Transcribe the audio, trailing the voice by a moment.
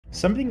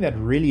Something that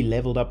really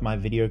leveled up my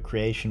video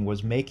creation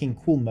was making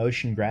cool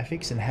motion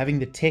graphics and having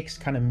the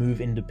text kind of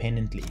move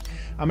independently.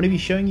 I'm going to be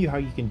showing you how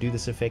you can do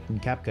this effect in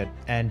CapCut,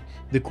 and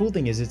the cool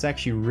thing is it's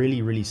actually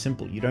really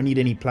simple. You don't need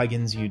any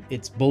plugins,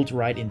 it's built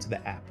right into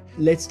the app.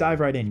 Let's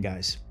dive right in,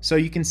 guys. So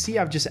you can see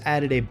I've just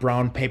added a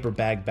brown paper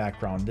bag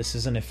background. This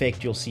is an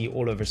effect you'll see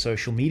all over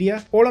social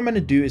media. All I'm going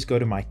to do is go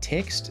to my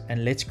text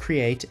and let's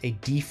create a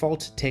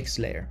default text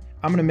layer.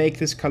 I'm going to make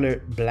this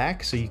color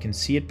black so you can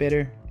see it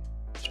better.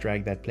 Let's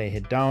drag that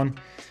playhead down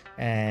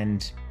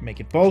and make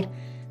it bold.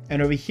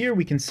 And over here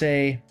we can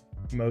say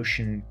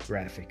motion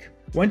graphic.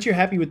 Once you're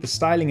happy with the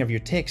styling of your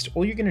text,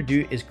 all you're going to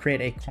do is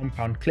create a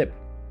compound clip.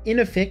 In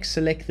effect,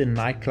 select the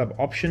nightclub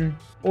option.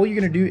 All you're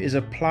going to do is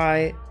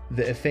apply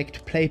the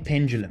effect play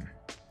pendulum.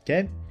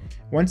 Okay.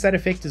 Once that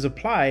effect is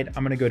applied,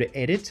 I'm going to go to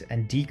edit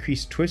and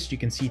decrease twist. You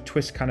can see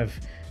twist kind of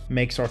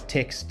makes our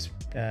text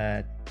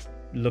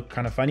look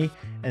kind of funny,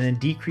 and then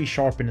decrease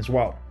sharpen as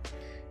well.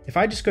 If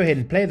I just go ahead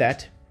and play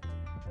that,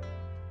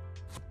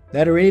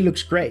 that already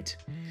looks great.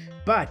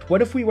 But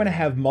what if we want to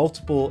have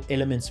multiple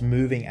elements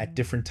moving at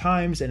different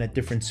times and at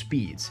different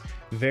speeds?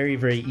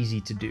 Very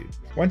easy to do.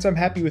 Once I'm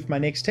happy with my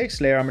next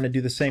text layer, I'm going to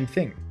do the same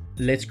thing.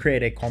 Let's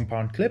create a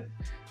compound clip,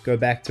 go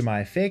back to my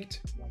effect,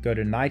 go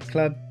to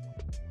nightclub,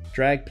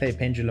 drag play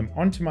pendulum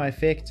onto my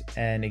effect,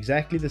 and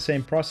exactly the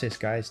same process,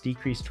 guys.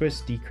 Decrease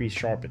twist, decrease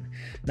sharpen.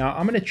 Now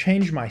I'm going to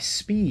change my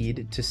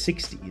speed to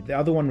 60. The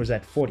other one was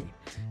at 40,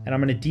 and I'm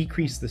going to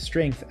decrease the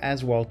strength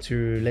as well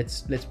to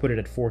let's put it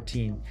at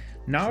 14.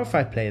 Now if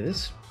I play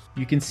this,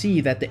 you can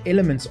see that the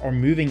elements are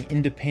moving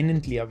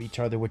independently of each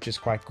other, which is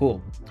quite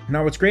cool.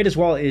 Now what's great as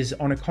well is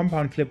on a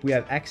compound clip we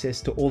have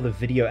access to all the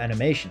video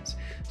animations.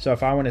 So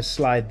if I want to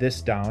slide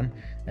this down,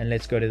 and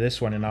let's go to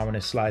this one, and I want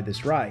to slide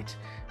this right,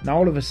 now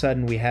all of a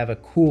sudden we have a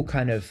cool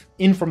kind of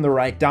in from the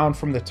right, down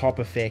from the top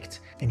effect.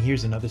 And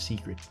here's another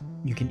secret.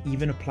 You can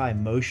even apply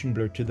motion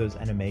blur to those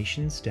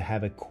animations to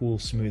have a cool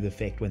smooth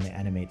effect when they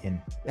animate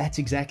in. That's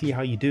exactly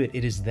how you do it.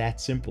 It is that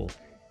simple.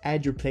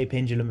 Add your play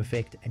pendulum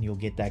effect and you'll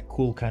get that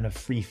cool kind of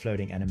free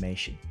floating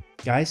animation.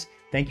 Guys,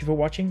 thank you for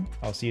watching.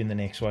 I'll see you in the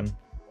next one.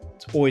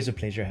 It's always a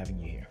pleasure having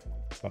you here.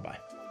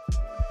 Bye-bye.